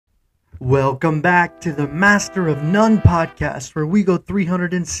Welcome back to the Master of None podcast, where we go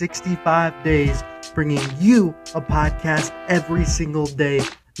 365 days bringing you a podcast every single day.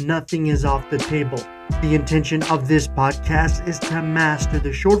 Nothing is off the table. The intention of this podcast is to master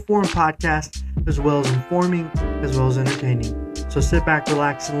the short form podcast as well as informing, as well as entertaining. So sit back,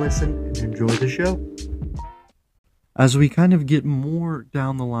 relax, and listen and enjoy the show. As we kind of get more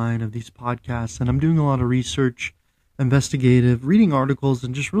down the line of these podcasts, and I'm doing a lot of research, investigative, reading articles,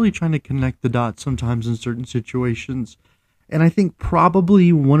 and just really trying to connect the dots sometimes in certain situations. And I think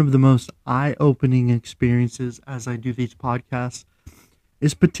probably one of the most eye-opening experiences as I do these podcasts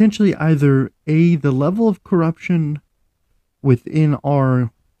is potentially either the level of corruption within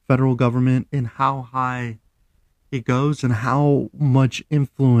our federal government and how high it goes and how much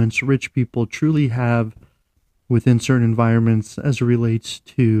influence rich people truly have within certain environments as it relates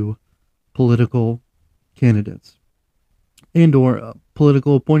to political candidates and or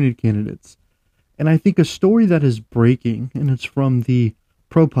political appointed candidates. And I think a story that is breaking, and it's from the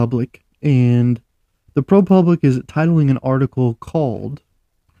ProPublic, and the ProPublic is titling an article called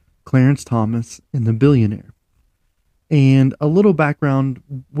Clarence Thomas and the Billionaire. And a little background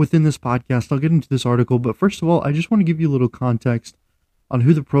within this podcast, I'll get into this article, but first of all, I just want to give you a little context on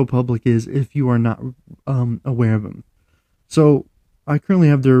who the ProPublic is if you are not aware of them. So I currently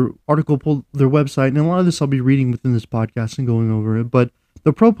have their article pulled, their website, and a lot of this I'll be reading within this podcast and going over it. But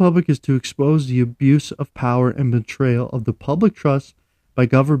the ProPublic is to expose the abuse of power and betrayal of the public trust by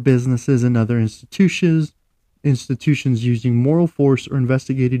government businesses and other institutions using moral force or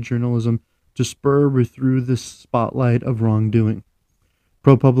investigative journalism to spur or through the spotlight of wrongdoing.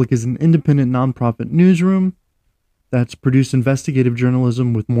 ProPublic is an independent nonprofit newsroom that's produced investigative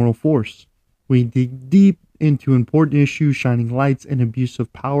journalism with moral force. We dig deep into important issues, shining lights and abuse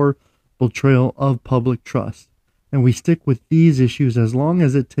of power, betrayal of public trust. And we stick with these issues as long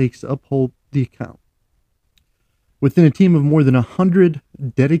as it takes to uphold the account. Within a team of more than 100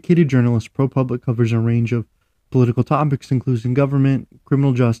 dedicated journalists, ProPublic covers a range of political topics, including government,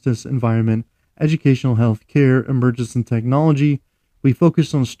 criminal justice, environment, educational health care, emergence and technology. We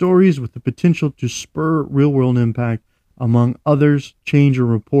focus on stories with the potential to spur real-world impact, among others, change or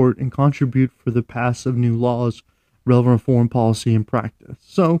report and contribute for the pass of new laws, relevant foreign policy and practice.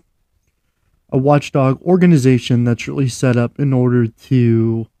 So, a watchdog organization that's really set up in order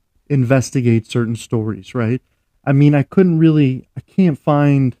to investigate certain stories, right? I mean, I can't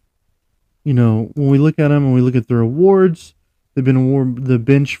find, when we look at them and we look at their awards, they've been awarded the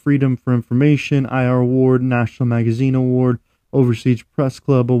Bench Freedom for Information, IR Award, National Magazine Award, Overseas Press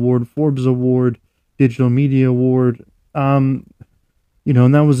Club Award, Forbes Award, Digital Media Award, and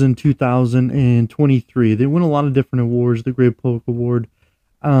that was in 2023. They won a lot of different awards, the Great Public Award.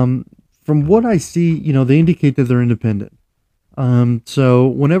 From what I see, they indicate that they're independent. So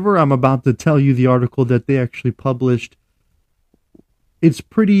whenever I'm about to tell you the article that they actually published, it's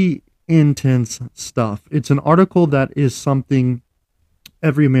pretty intense stuff. It's an article that is something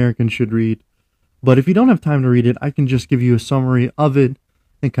every American should read. But if you don't have time to read it, I can just give you a summary of it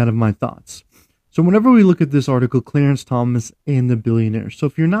and kind of my thoughts. So whenever we look at this article, Clarence Thomas and the Billionaire. So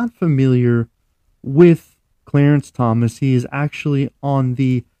if you're not familiar with Clarence Thomas, he is actually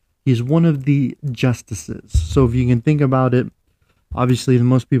he's one of the justices. So if you can think about it, obviously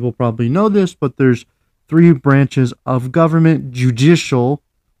most people probably know this, but there's three branches of government: judicial.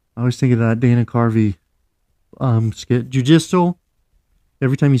 I always think of that Dana Carvey skit. Judicial.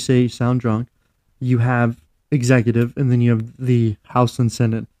 Every time you say, you sound drunk. You have executive, and then you have the House and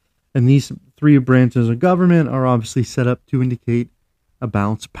Senate. And these three branches of government are obviously set up to indicate a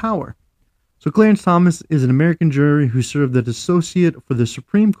balanced power. So Clarence Thomas is an American juror who served as associate for the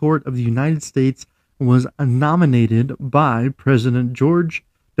Supreme Court of the United States and was nominated by President George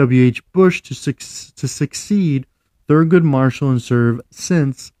W.H. Bush to succeed Thurgood Marshall and serve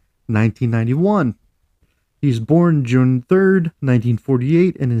since 1991. He's born June 3rd,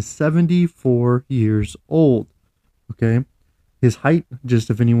 1948, and is 74 years old. Okay? His height, just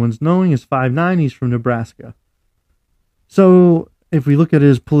if anyone's knowing, is 5'9". He's from Nebraska. So, if we look at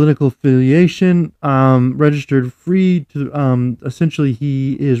his political affiliation, registered free to, essentially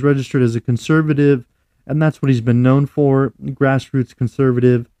he is registered as a conservative, and that's what he's been known for, grassroots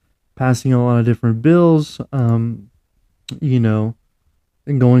conservative, passing a lot of different bills, and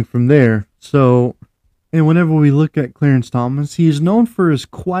going from there. So, and whenever we look at Clarence Thomas, he is known for his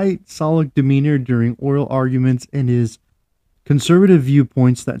quiet, solid demeanor during oral arguments and his conservative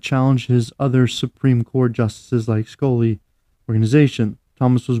viewpoints that challenge his other Supreme Court justices like Scalia organization.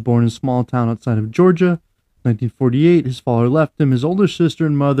 Thomas was born in a small town outside of Georgia, 1948. His father left him, his older sister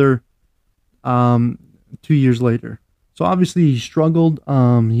and mother, 2 years later. So obviously he struggled.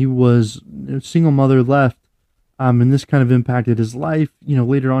 He was a single mother left, and this kind of impacted his life.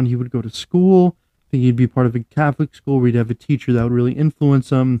 Later on he would go to school. I think he'd be part of a Catholic school where he'd have a teacher that would really influence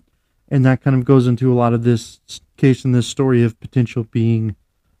him. And that kind of goes into a lot of this case in this story of potential being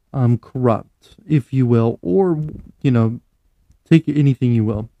corrupt, if you will, or, take anything you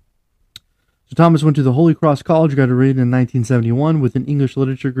will. So Thomas went to the Holy Cross College, graduated in 1971 with an English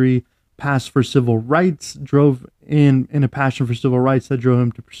literature degree, passed for civil rights, drove in a passion for civil rights that drove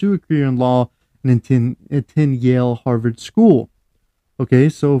him to pursue a career in law and attend Yale Harvard School. Okay,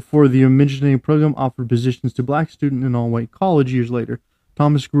 so for the engineering program, offered positions to black students in all-white college years later.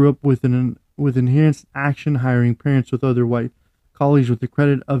 Thomas grew up with enhanced action, hiring parents with other white colleagues with the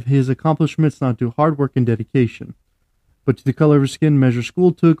credit of his accomplishments not to hard work and dedication, but to the color of his skin measure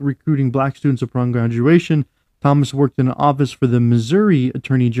school took, recruiting black students upon graduation. Thomas worked in an office for the Missouri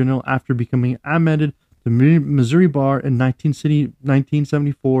Attorney General after becoming admitted to the Missouri Bar in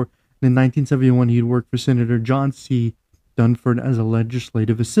 1974. And in 1971, he had worked for Senator John C. Dunford as a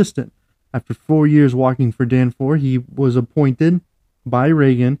legislative assistant. After 4 years working for Danforth, he was appointed by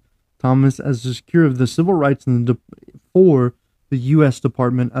Reagan, Thomas, as the secretary of the civil rights for the U.S.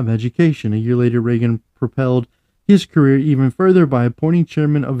 Department of Education. A year later, Reagan propelled his career even further by appointing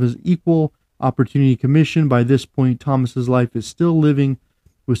chairman of his Equal Opportunity Commission. By this point, Thomas's life is still living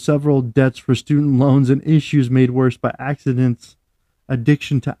with several debts for student loans and issues made worse by accidents,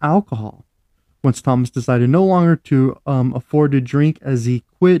 addiction to alcohol. Once Thomas decided no longer to afford to drink, as he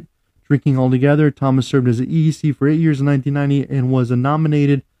quit drinking altogether, Thomas served as an EEC for 8 years in 1990 and was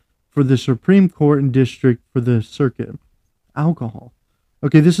nominated for the Supreme Court and District for the Circuit. Alcohol.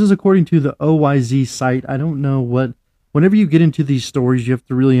 Okay, this is according to the OYZ site. I don't know what... Whenever you get into these stories, you have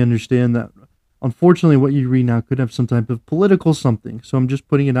to really understand that, unfortunately, what you read now could have some type of political something. So I'm just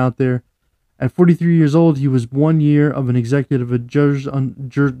putting it out there. At 43 years old, he was 1 year of an executive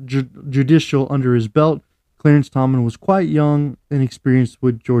judicial under his belt. Clarence Thomas was quite young and experienced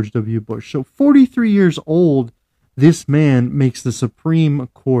with George W. Bush. So 43 years old, this man makes the Supreme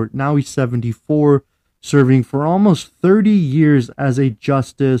Court. Now he's 74, serving for almost 30 years as a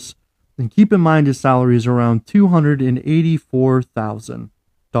justice. And keep in mind his salary is around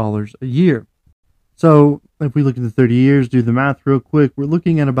 $284,000 a year. So if we look at the 30 years, do the math real quick, we're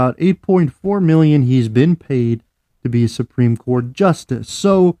looking at about $8.4 million he's been paid to be a Supreme Court justice.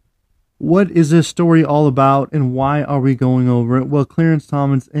 So what is this story all about, and why are we going over it? Well, Clarence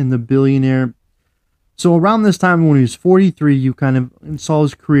Thomas and the billionaire. So around this time when he was 43, you kind of saw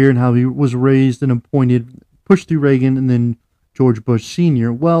his career and how he was raised and appointed, pushed through Reagan and then George Bush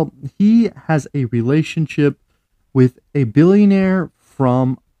Sr. Well, he has a relationship with a billionaire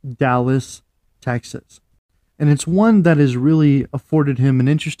from Dallas, Texas. And it's one that has really afforded him an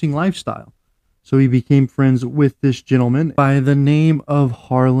interesting lifestyle. So he became friends with this gentleman by the name of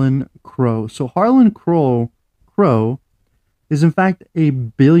Harlan Crow. So Harlan Crow is in fact a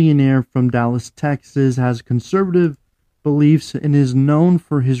billionaire from Dallas, Texas, has conservative beliefs, and is known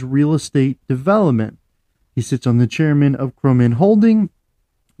for his real estate development. He sits on the chairman of Crowman Holding,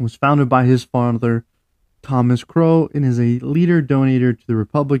 was founded by his father, Thomas Crow, and is a leader donator to the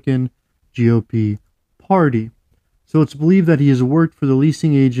Republican GOP party. So it's believed that he has worked for the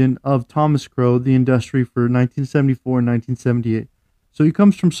leasing agent of Thomas Crow, the industry, for 1974 and 1978. So he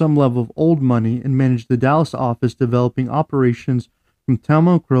comes from some level of old money and managed the Dallas office, developing operations from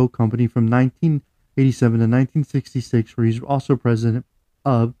Thomas Crow Company from 1987 to 1966, where he's also president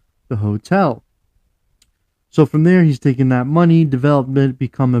of the hotel. So from there, he's taken that money, developed it,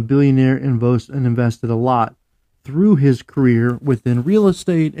 become a billionaire, and invested a lot through his career within real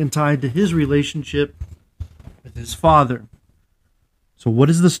estate and tied to his relationship with his father. So what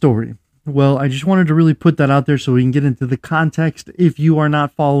is the story? Well, I just wanted to really put that out there so we can get into the context. If you are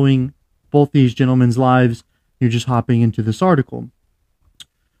not following both these gentlemen's lives, you're just hopping into this article.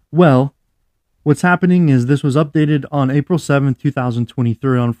 Well, what's happening is this was updated on April 7th,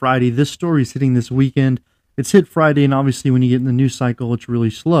 2023 on Friday. This story is hitting this weekend. It's hit Friday, and obviously when you get in the news cycle, it's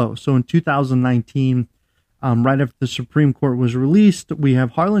really slow. So in 2019, right after the Supreme Court was released, we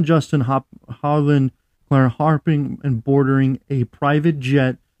have Harlan Clarence harping and boarding a private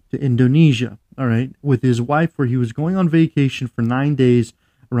jet to Indonesia, all right, with his wife, where he was going on vacation for 9 days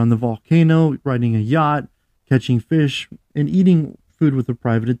around the volcano, riding a yacht, catching fish, and eating food with a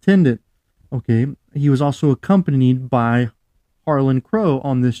private attendant. Okay, he was also accompanied by Harlan Crow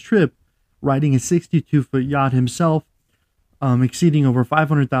on this trip, riding a 62-foot yacht himself, exceeding over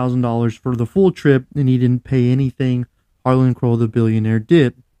 $500,000 for the full trip, and he didn't pay anything. Harlan Crow, the billionaire,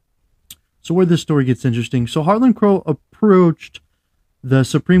 did. So where this story gets interesting. So Harlan Crow approached the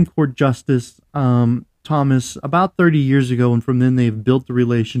Supreme Court justice Thomas about 30 years ago, and from then they've built the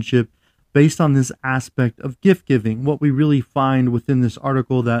relationship based on this aspect of gift giving. What we really find within this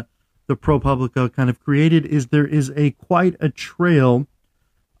article that the ProPublica kind of created is there is quite a trail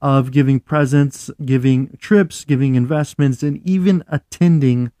of giving presents, giving trips, giving investments, and even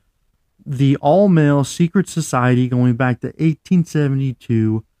attending the all-male secret society going back to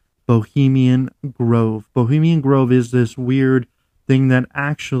 1872, Bohemian Grove. Bohemian Grove is this weird thing that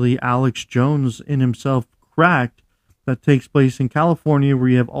actually Alex Jones in himself cracked that takes place in California, where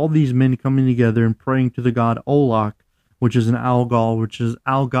you have all these men coming together and praying to the god Olak, which is an owl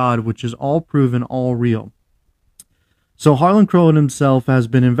god, which is all proven, all real. So Harlan Crow himself has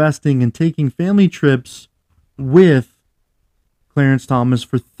been investing and taking family trips with Clarence Thomas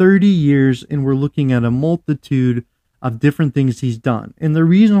for 30 years, and we're looking at a multitude of different things he's done. And the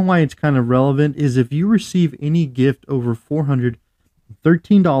reason why it's kind of relevant is if you receive any gift over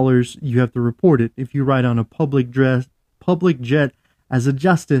 $413, you have to report it. If you ride on a public jet as a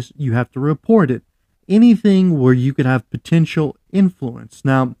justice, you have to report it. Anything where you could have potential influence.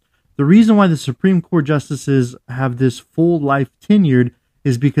 Now, the reason why the Supreme Court justices have this full life tenured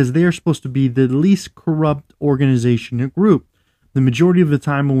is because they are supposed to be the least corrupt organization or group. The majority of the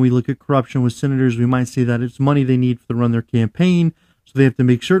time when we look at corruption with senators, we might say that it's money they need to run their campaign, so they have to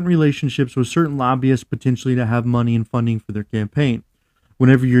make certain relationships with certain lobbyists potentially to have money and funding for their campaign.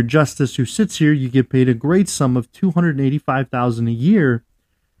 Whenever you're a justice who sits here, you get paid a great sum of $285,000 a year,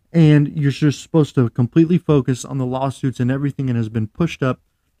 and you're just supposed to completely focus on the lawsuits and everything that has been pushed up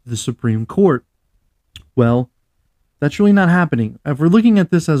to the Supreme Court. Well, that's really not happening. If we're looking at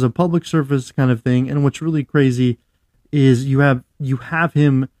this as a public service kind of thing, and what's really crazy is you have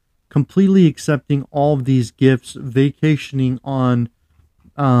him completely accepting all of these gifts, vacationing on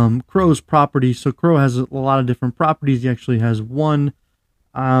Crow's property. So Crow has a lot of different properties. He actually has one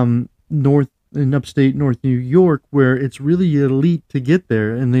north in upstate North New York where it's really elite to get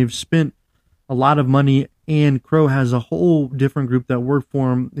there, and they've spent a lot of money. And Crow has a whole different group that work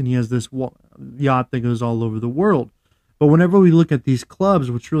for him, and he has this yacht that goes all over the world. But whenever we look at these clubs,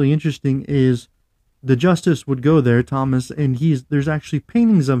 what's really interesting is the justice would go there, Thomas, and there's actually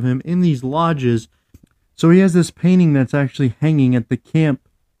paintings of him in these lodges. So he has this painting that's actually hanging at the Camp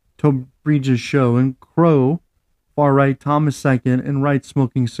Tombridge's show, and Crow, far right, Thomas second, and right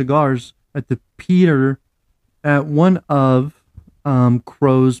smoking cigars at the Peter at one of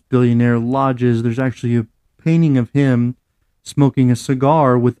Crow's billionaire lodges. There's actually a painting of him smoking a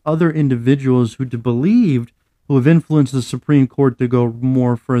cigar with other individuals who believed who have influenced the Supreme Court to go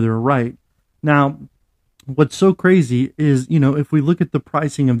more further right. Now, what's so crazy is, if we look at the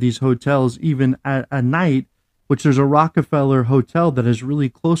pricing of these hotels, even at a night, which there's a Rockefeller hotel that is really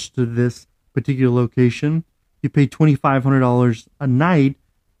close to this particular location, you pay $2,500 a night,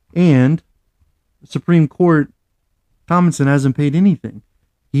 and Supreme Court, Tomlinson hasn't paid anything.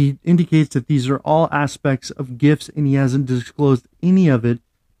 He indicates that these are all aspects of gifts, and he hasn't disclosed any of it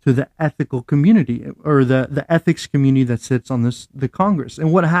to the ethical community or the ethics community that sits on the Congress.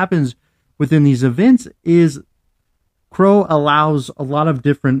 And what happens within these events is Crow allows a lot of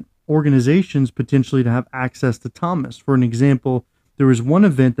different organizations potentially to have access to Thomas. For an example, there was one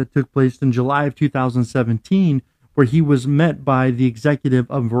event that took place in July of 2017 where he was met by the executive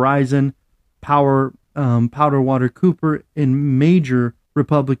of Verizon, Powder Water Cooper, and major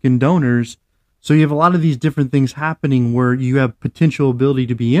Republican donors. So you have a lot of these different things happening where you have potential ability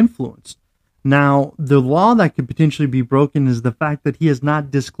to be influenced. Now, the law that could potentially be broken is the fact that he has not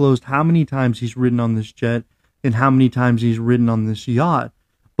disclosed how many times he's ridden on this jet and how many times he's ridden on this yacht.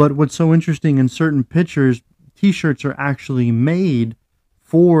 But what's so interesting, in certain pictures, T-shirts are actually made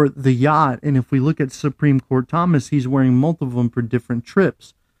for the yacht. And if we look at Supreme Court Thomas, he's wearing multiple of them for different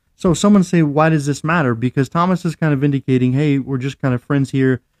trips. So someone say, why does this matter? Because Thomas is kind of indicating, hey, we're just kind of friends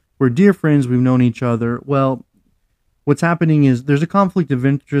here. We're dear friends. We've known each other. Well, what's happening is there's a conflict of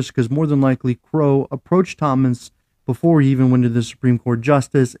interest because more than likely Crow approached Thomas before he even went to the Supreme Court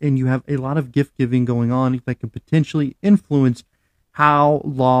justice, and you have a lot of gift giving going on that could potentially influence how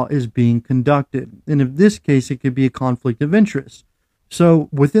law is being conducted. And in this case, it could be a conflict of interest. So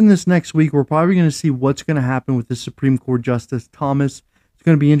within this next week, we're probably going to see what's going to happen with the Supreme Court Justice Thomas. It's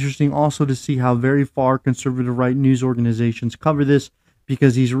going to be interesting also to see how very far conservative right news organizations cover this,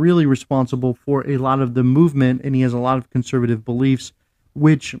 because he's really responsible for a lot of the movement, and he has a lot of conservative beliefs,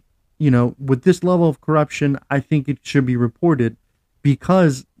 which, with this level of corruption, I think it should be reported,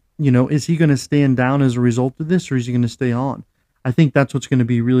 because, is he going to stand down as a result of this, or is he going to stay on? I think that's what's going to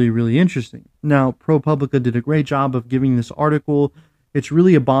be really, really interesting. Now, ProPublica did a great job of giving this article. It's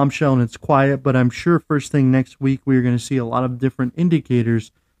really a bombshell and it's quiet, but I'm sure first thing next week we're going to see a lot of different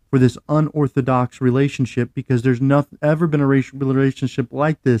indicators for this unorthodox relationship, because there's ever been a relationship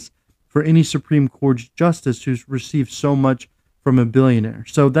like this for any Supreme Court justice who's received so much from a billionaire.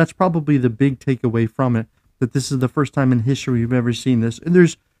 So that's probably the big takeaway from it, that this is the first time in history we've ever seen this. And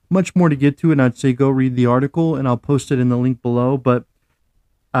there's much more to get to, and I'd say go read the article, and I'll post it in the link below. But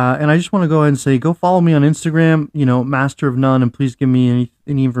and I just want to go ahead and say, go follow me on Instagram, Master of None, and please give me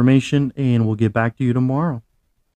any information, and we'll get back to you tomorrow.